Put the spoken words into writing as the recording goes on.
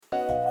Yeah.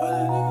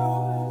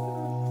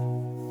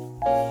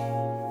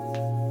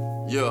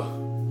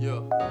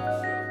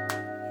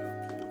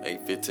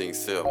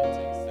 815-7.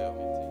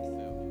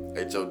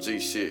 HOG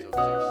shit.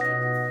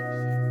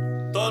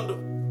 Thunda.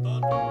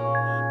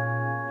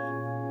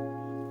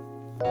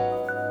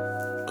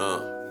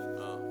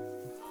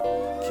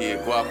 Kid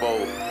Gwapo.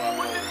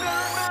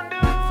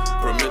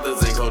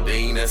 Promethazine,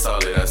 codeine, that's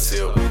all that I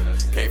sip.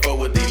 Can't fuck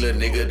with these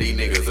little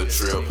niggas a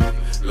trip.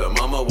 Lil'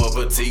 mama was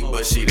petite,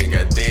 but she done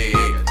got thick.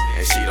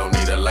 And she don't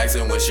need a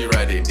license when she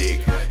ride that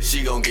dick.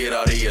 She gon' get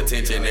all the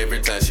attention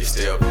every time she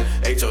step.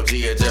 HOG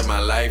adjust my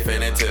life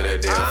and into the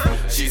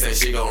death. She said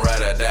she gon'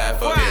 ride or die,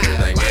 fuck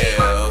everything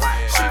else.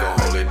 She gon'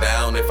 hold it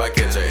down if I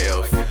catch her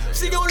elf.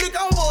 She gon' look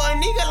over a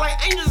nigga like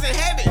angels in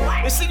heaven.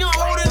 And she gon'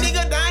 hold a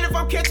nigga down if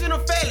I'm catching a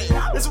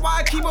felon. That's why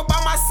I keep her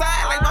by my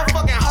side like my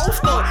fucking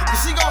holster.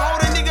 Cause she gon'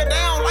 hold a nigga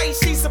down like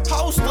she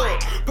supposed to.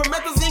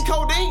 Promethazine,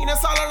 codeine,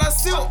 that's all that I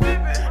sip.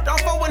 Don't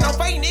fuck with no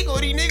fake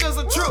nigga, these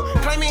niggas are true.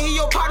 Claiming he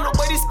your partner,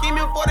 but he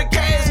scheming for the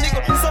cash,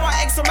 nigga. So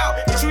I ask him out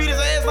and treat his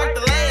ass like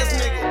the last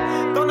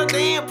nigga. Thunda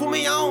damn put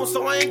me on,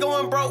 so I ain't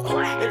going broke.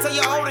 And tell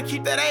your hoe to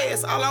keep that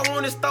ass, all I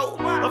want is throat.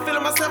 I'm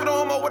feeling myself no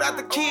homo without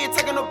the kid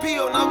taking a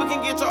pill. Now we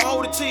can get your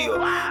hoe to chill.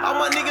 All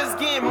my niggas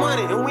getting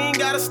money and we ain't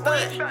got a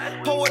stunt.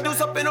 Pour a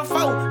deuce up in a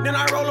phone, then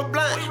I roll a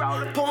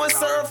blunt. Pouring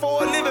syrup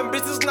for a living,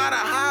 bitch, it's not a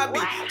hobby.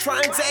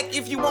 Try and tack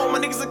if you want, my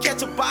niggas will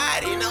catch a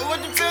body. Now what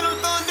you tell them,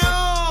 Thunda?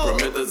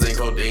 Promethazine,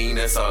 codeine,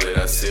 that's all that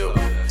I sip.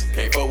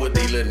 Can't fuck with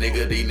these little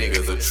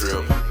niggas a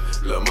trip.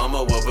 Lil'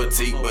 mama was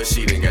petite, but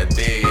she done got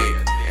thick.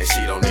 And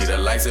she don't need a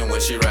license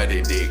when she ride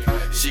that dick.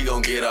 She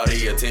gon' get all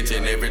the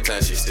attention every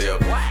time she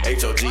step.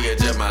 HOG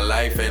adjust my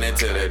life and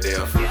into the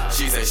death.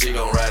 She said she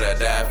gon' ride or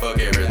die, fuck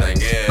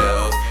everything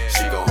else.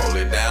 She gon' hold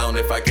it down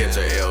if I catch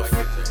her elf.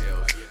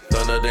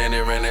 Thunda then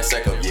it ran that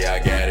second, yeah I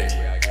got it.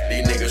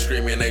 These niggas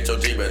screaming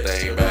HOG, but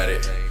they ain't bout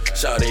it.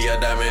 Shawty a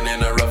diamond in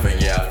the rough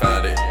and yeah I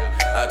found it.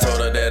 I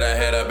told her that I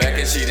had her back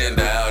and she didn't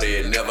doubt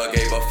it. Never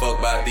gave a fuck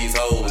about these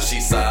hoes,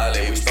 she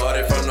solid. We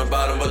started from the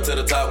bottom but to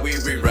the top we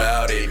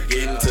rerouted.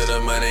 Getting to the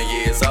money,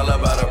 yeah, it's all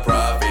about a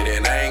profit.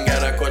 And I ain't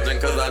got a question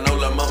cause I know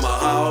lil' mama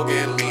hog.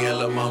 And me and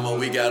lil' mama,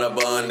 we got a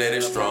bond that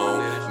is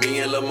strong. Me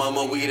and lil'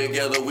 mama, we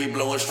together, we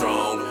blowing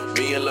strong.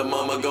 Me and lil'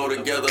 mama go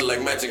together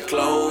like matching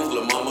clothes.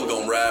 Lil' mama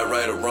gon' ride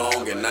right or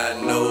wrong. And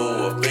I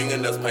know a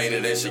fingernails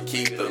painted and she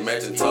keep the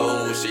matching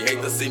toes. She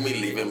hate to see me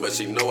leaving but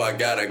she know I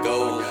gotta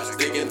go.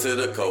 Sticking to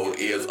the code,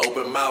 ears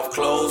open, mouth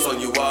closed, so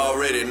you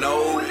already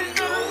know.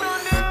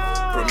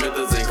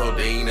 Promethazine,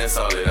 codeine, that's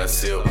all that I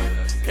sip.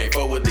 Can't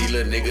fuck with these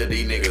little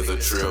niggas a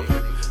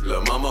trip.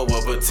 Lil' mama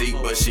was petite,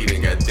 but she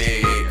done got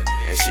thick.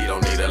 And she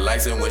don't need a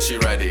license when she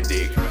ride that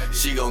dick.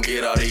 She gon'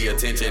 get all the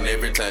attention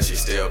every time she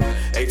step.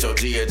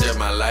 HOG adjust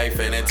my life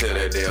and into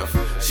the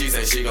death. She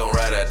said she gon'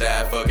 ride or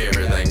die, fuck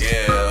everything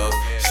else.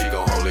 She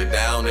gon' hold it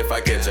down if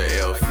I catch her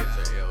elf.